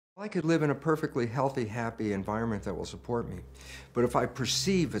I could live in a perfectly healthy, happy environment that will support me. But if I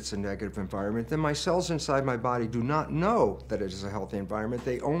perceive it's a negative environment, then my cells inside my body do not know that it is a healthy environment.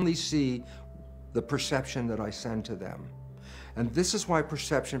 They only see the perception that I send to them. And this is why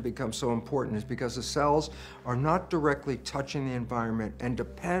perception becomes so important, is because the cells are not directly touching the environment and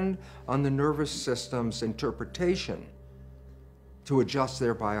depend on the nervous system's interpretation to adjust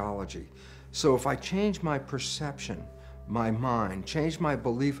their biology. So if I change my perception, my mind, change my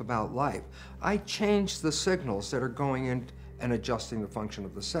belief about life, I change the signals that are going in and adjusting the function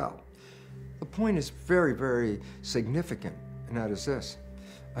of the cell. The point is very, very significant, and that is this.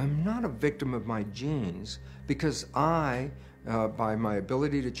 I'm not a victim of my genes because I, by my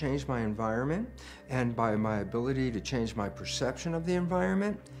ability to change my environment and by my ability to change my perception of the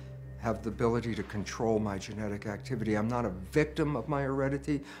environment, have the ability to control my genetic activity. I'm not a victim of my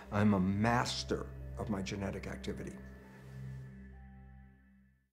heredity, I'm a master of my genetic activity.